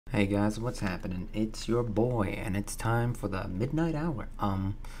Hey guys, what's happening? It's your boy, and it's time for the midnight hour.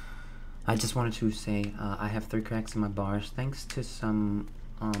 I just wanted to say I have 3 cracks in my bars thanks to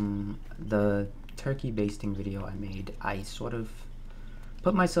the turkey basting video I made. I sort of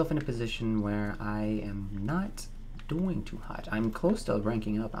put myself in a position where I am not doing too hot. I'm close to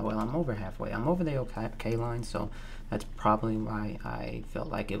ranking up. Well, I'm over halfway. I'm over the okay line, so that's probably why I felt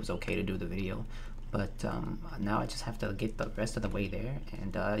like it was okay to do the video. But now I just have to get the rest of the way there,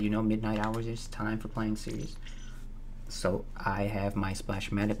 and midnight hours is time for playing series. So I have my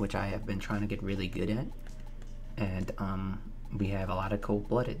splash-o-matic, which I have been trying to get really good at, and we have a lot of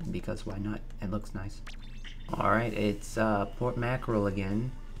cold-blooded because why not? It looks nice. All right, it's port mackerel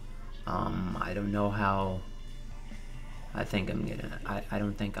again. I don't know how. I think I'm gonna. I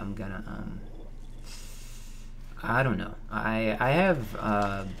don't think I'm gonna. I don't know. I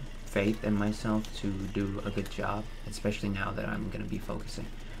have faith in myself to do a good job, especially now that I'm gonna be focusing.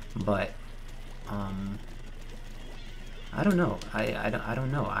 But I don't know. I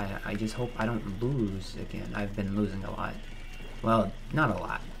don't know. I just hope I don't lose again. I've been losing a lot. Well, not a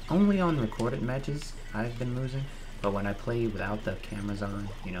lot. Only on recorded matches I've been losing. But when I play without the cameras on,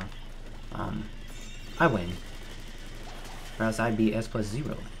 I win. Or else I'd be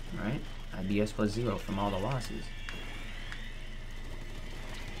S+0, right? I'd be S+0 from all the losses.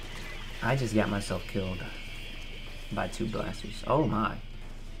 I just got myself killed by 2 blasters. Oh my.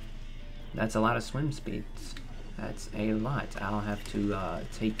 That's a lot of swim speeds. That's a lot. I'll have to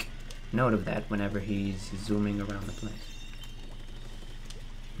take note of that whenever he's zooming around the place.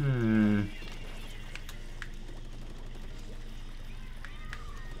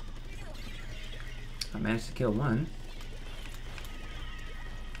 I managed to kill 1.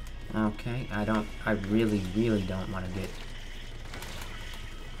 Okay, I really don't want to get...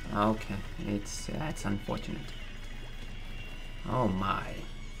 Okay, that's unfortunate. Oh my.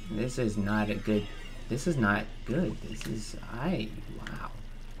 This is not a good... This is not good. This is... Wow.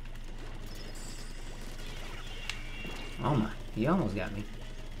 Oh my. He almost got me.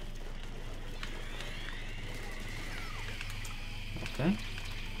 Okay.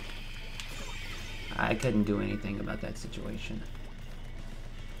 I couldn't do anything about that situation.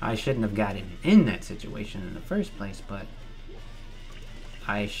 I shouldn't have gotten in that situation in the first place, but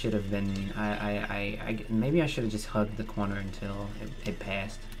I should have been... maybe I should have just hugged the corner until it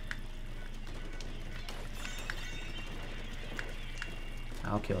passed.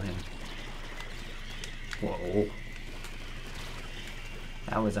 I'll kill him. Whoa.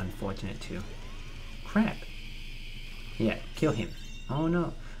 That was unfortunate too. Crap. Yeah, kill him. Oh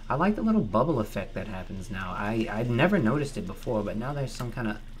no. I like the little bubble effect that happens now. I'd never noticed it before, but now there's some kind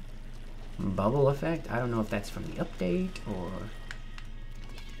of bubble effect. I don't know if that's from the update or...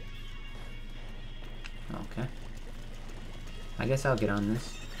 Okay. I guess I'll get on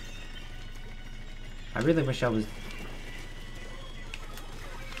this. I really wish I was...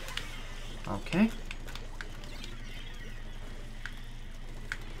 Okay.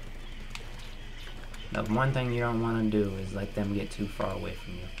 The one thing you don't want to do is let them get too far away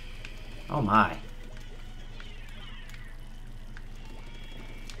from you. Oh my.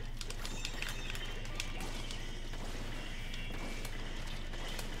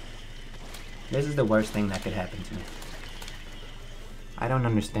 This is the worst thing that could happen to me. I don't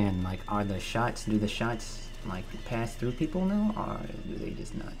understand, like, do the shots, like, pass through people now, or do they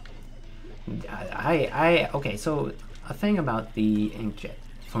just not? Okay, so, a thing about the inkjet,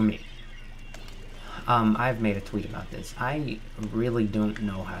 for me. I've made a tweet about this. I really don't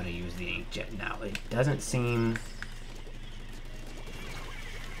know how to use the inkjet now. It doesn't seem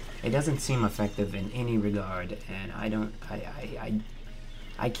effective in any regard, and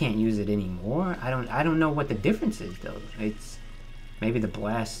I can't use it anymore. I don't know what the difference is though. It's maybe the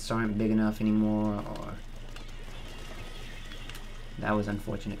blasts aren't big enough anymore, or that was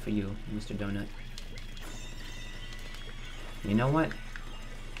unfortunate for you, Mr. Donut. You know what?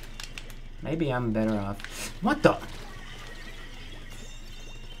 Maybe I'm better off. What the?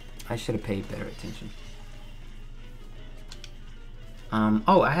 I should have paid better attention.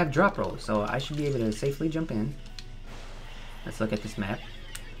 Oh, I have drop rolls, so I should be able to safely jump in. Let's look at this map.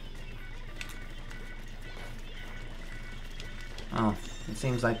 Oh, it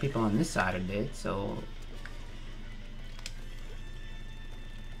seems like people on this side are dead, so...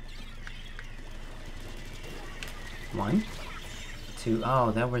 One? 2.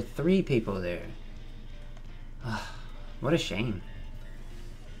 Oh, there were 3 people there. What a shame.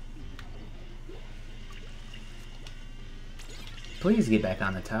 Please get back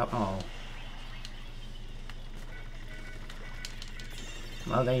on the top. Oh.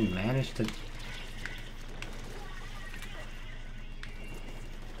 Well, they managed to...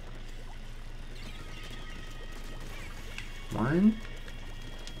 1,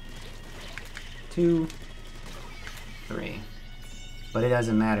 2, 3. But it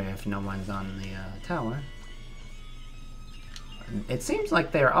doesn't matter if no one's on the tower. It seems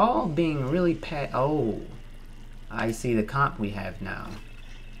like they're all being really oh, I see the comp we have now.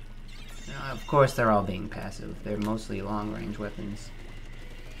 Of course they're all being passive. They're mostly long-range weapons.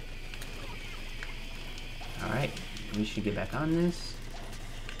 Alright, we should get back on this.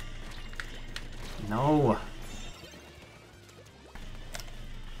 No!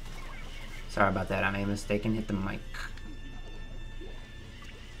 Sorry about that, I made a mistake and hit the mic.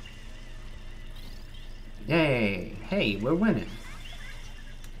 Yay! Hey, we're winning!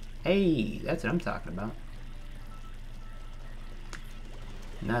 Hey, that's what I'm talking about.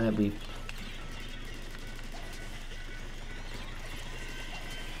 Now that we've...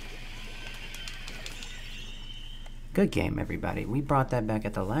 Good game, everybody. We brought that back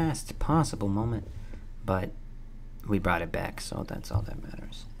at the last possible moment, but we brought it back, so that's all that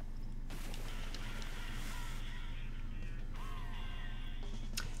matters.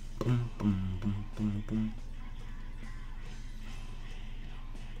 Boom, boom, boom, boom, boom.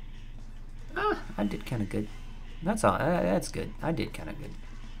 Ah, I did kind of good. That's all. That's good. I did kind of good.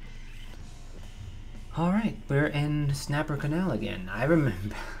 Alright, we're in Snapper Canal again. I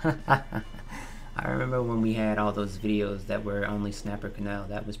remember... I remember when we had all those videos that were only Snapper Canal.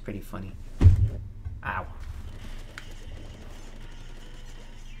 That was pretty funny. Ow.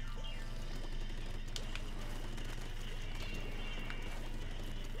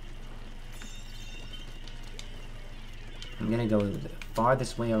 I'm gonna go the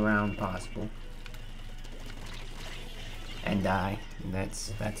farthest way around possible. And die.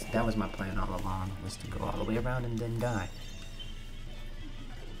 That was my plan all along, was to go all the way around and then die.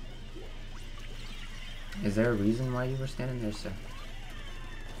 Is there a reason why you were standing there, sir?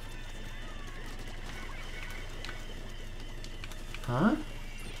 Huh?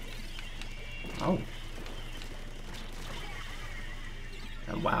 Oh.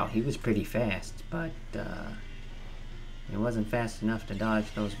 Wow, he was pretty fast, but it wasn't fast enough to dodge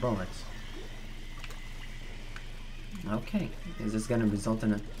those bullets. Okay, is this gonna result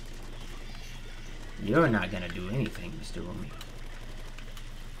in a... You're not gonna do anything, Mr. Rumi.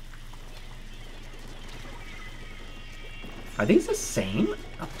 Are these the same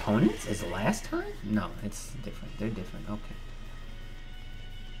opponents as last time? No, it's different. They're different. Okay.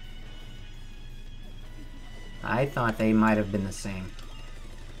 I thought they might have been the same.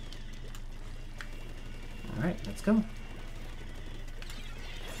 Alright, let's go.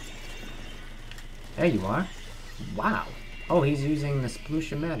 There you are. Wow. Oh, he's using the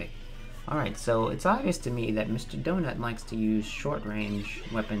splash-o-matic. Alright, so it's obvious to me that Mr. Donut likes to use short-range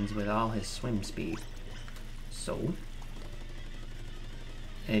weapons with all his swim speed. So...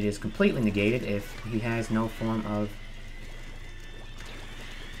 it is completely negated if he has no form of...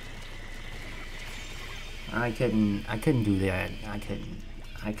 I couldn't do that.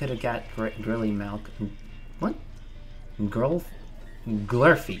 I could have got Grilly Malcolm. What?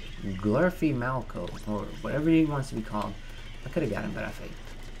 Glurfy Malco, or whatever he wants to be called. I could have got him, but I failed.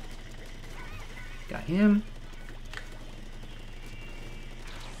 Got him.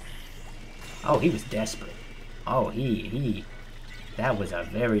 Oh, he was desperate. Oh, he. That was a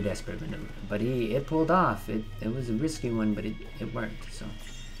very desperate maneuver, but it pulled off. It was a risky one, but it worked. So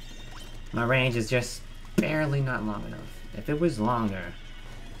my range is just barely not long enough. If it was longer,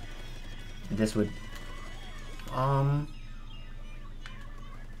 this would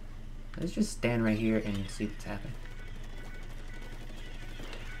let's just stand right here and see what's happening.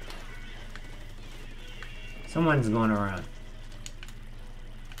 Someone's going around,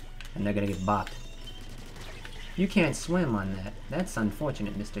 and they're gonna get bopped. You can't swim on that. That's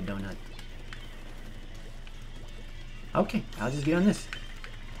unfortunate, Mr. Donut. Okay, I'll just get on this.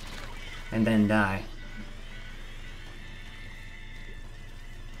 And then die.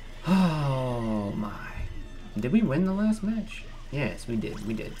 Oh my. Did we win the last match? Yes, we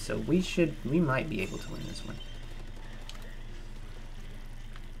did. So we might be able to win this one.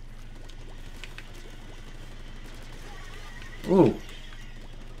 Ooh.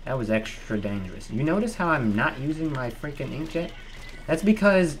 That was extra dangerous. You notice how I'm not using my freaking inkjet? That's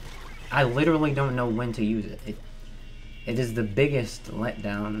because I literally don't know when to use it. It is the biggest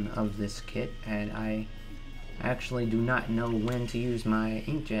letdown of this kit, and I actually do not know when to use my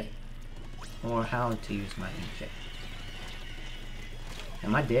inkjet or how to use my inkjet.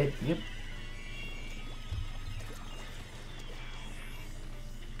 Am I dead? Yep.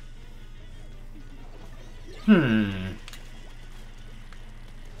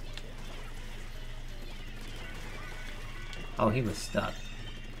 Oh, he was stuck.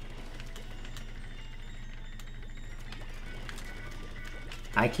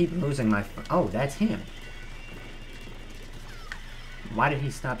 I keep losing my... Oh, that's him. Why did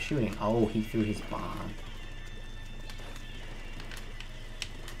he stop shooting? Oh, he threw his bomb.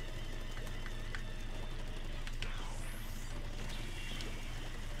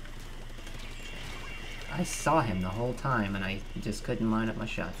 I saw him the whole time, and I just couldn't line up my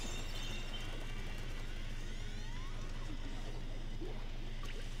shots.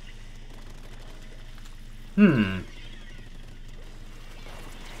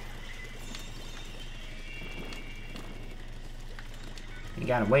 He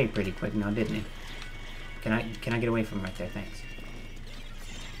got away pretty quick now, didn't he? Can I get away from right there? Thanks.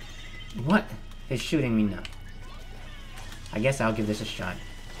 What is shooting me now? I guess I'll give this a shot.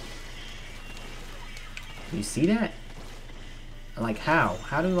 You see that? Like, how?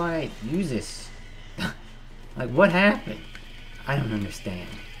 How do I use this? Like, what happened? I don't understand.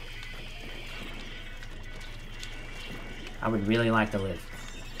 I would really like to live.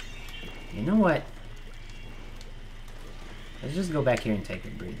 You know what? Let's just go back here and take a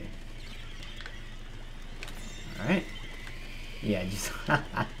breather. Alright. Yeah, just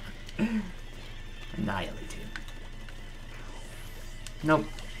annihilate you. Nope,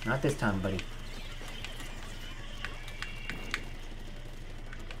 not this time, buddy.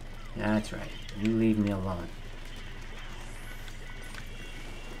 That's right. You leave me alone.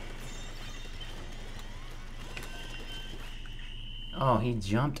 Oh, he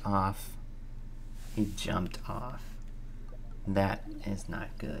jumped off. He jumped off. That is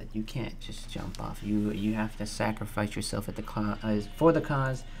not good. You can't just jump off. You have to sacrifice yourself at the for the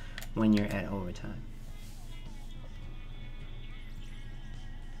cause when you're at overtime.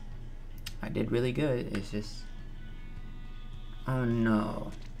 I did really good. It's just... Oh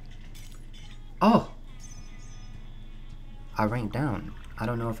no. Oh! I ranked down. I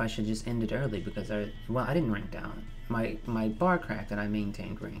don't know if I should just end it early because well, I didn't rank down. My bar cracked and I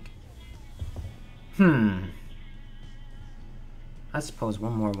maintained rank. I suppose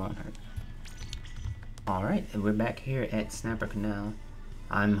one more won't hurt. Alright, and we're back here at Snapper Canal.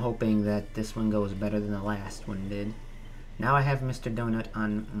 I'm hoping that this one goes better than the last one did. Now I have Mr. Donut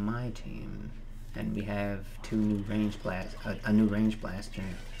on my team. And we have two new range a new range blaster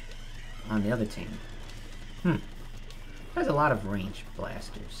on the other team. There's a lot of range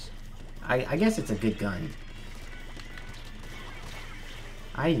blasters. I guess it's a good gun.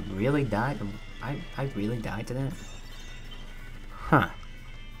 I really died? I really died to that? Huh.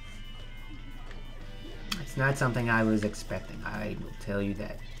 It's not something I was expecting. I will tell you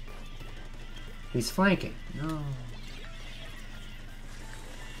that. He's flanking. No.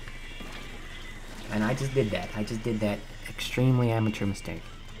 And I just did that. I just did that extremely amateur mistake.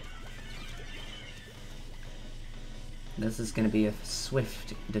 This is going to be a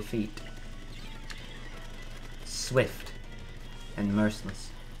swift defeat. Swift and merciless.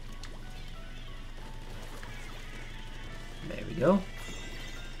 There we go.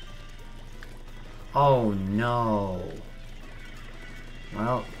 Oh no.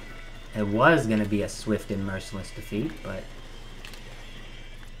 Well, it was going to be a swift and merciless defeat, but...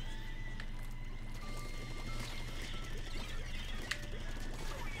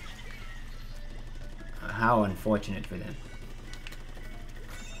 How unfortunate for them.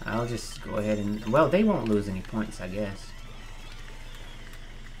 I'll just go ahead and... Well, they won't lose any points, I guess.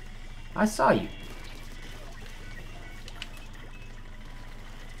 I saw you.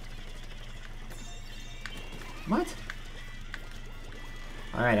 What?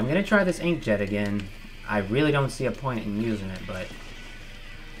 Alright, I'm gonna try this inkjet again. I really don't see a point in using it, but...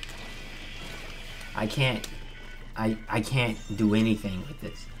 I can't do anything with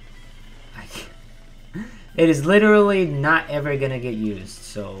this. I can't. It is literally not ever gonna get used,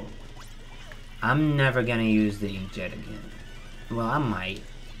 so I'm never gonna use the inkjet again. Well, I might,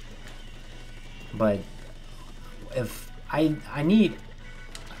 but if I need...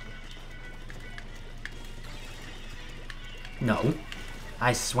 No,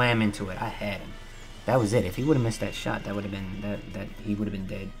 I swam into it. I had him. That was it. If he would have missed that shot, that would have been that he would have been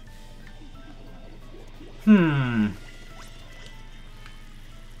dead.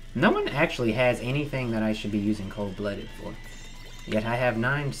 No one actually has anything that I should be using cold-blooded for. Yet I have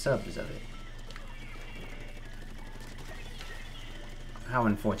 9 subs of it. How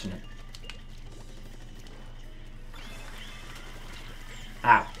unfortunate.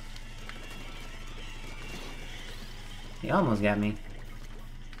 Ow. He almost got me.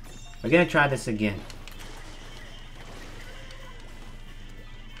 We're gonna try this again.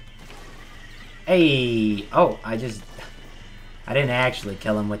 Hey! Oh, I didn't actually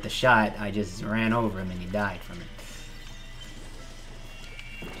kill him with the shot. I just ran over him and he died from it.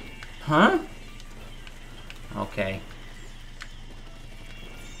 Huh? Okay.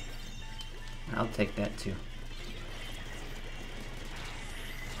 I'll take that too.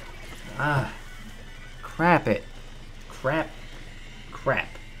 Ah. Crap it. Crap. Crap.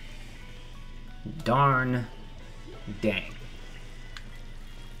 Darn. Dang.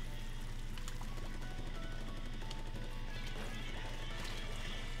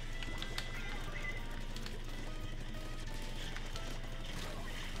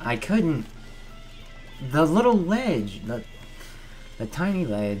 I couldn't. The little ledge, the tiny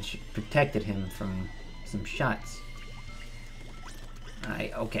ledge protected him from some shots.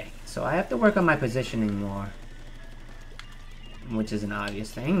 Okay, so I have to work on my positioning more, which is an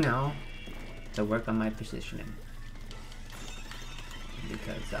obvious thing now, to work on my positioning.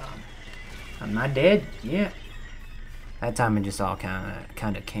 Because I'm not dead yet. That time it just all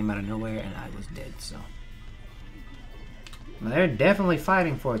kind of came out of nowhere, and I was dead. So well, they're definitely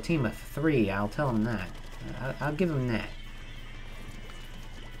fighting for a team of 3. I'll tell them that. I'll give them that.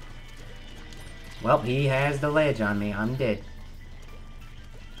 Well, he has the ledge on me. I'm dead.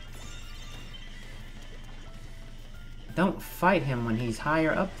 Don't fight him when he's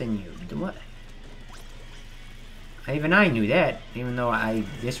higher up than you. What? Even I knew that, even though I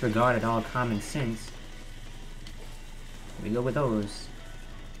disregarded all common sense. Here we go with those.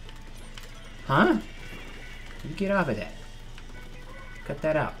 Huh? You get off of that. Cut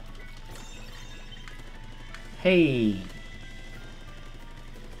that out. Hey.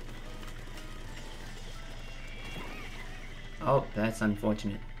 Oh, that's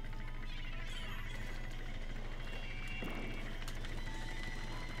unfortunate.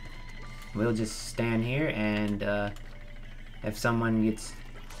 We'll just stand here and if someone gets...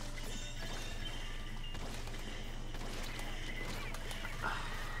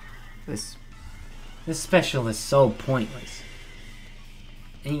 This special is so pointless.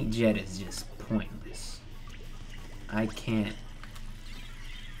 Inkjet is just pointless. I can't.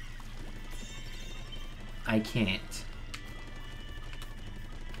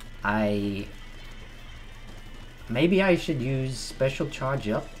 Maybe I should use special charge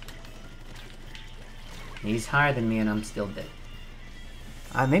up. He's higher than me and I'm still dead.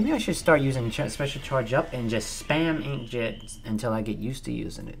 Maybe I should start using special charge up and just spam inkjet until I get used to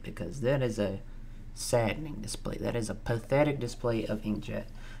using it, because that is a saddening display. That is a pathetic display of inkjet.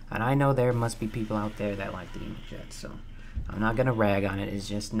 And I know there must be people out there that like the inkjet, so I'm not gonna rag on it. It's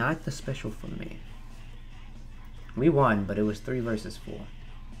just not the special for me. We won, but it was 3 versus 4.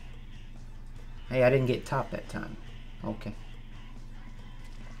 Hey, I didn't get top that time. Okay.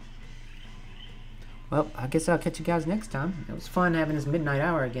 Well, I guess I'll catch you guys next time. It was fun having this midnight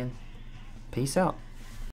hour again. Peace out.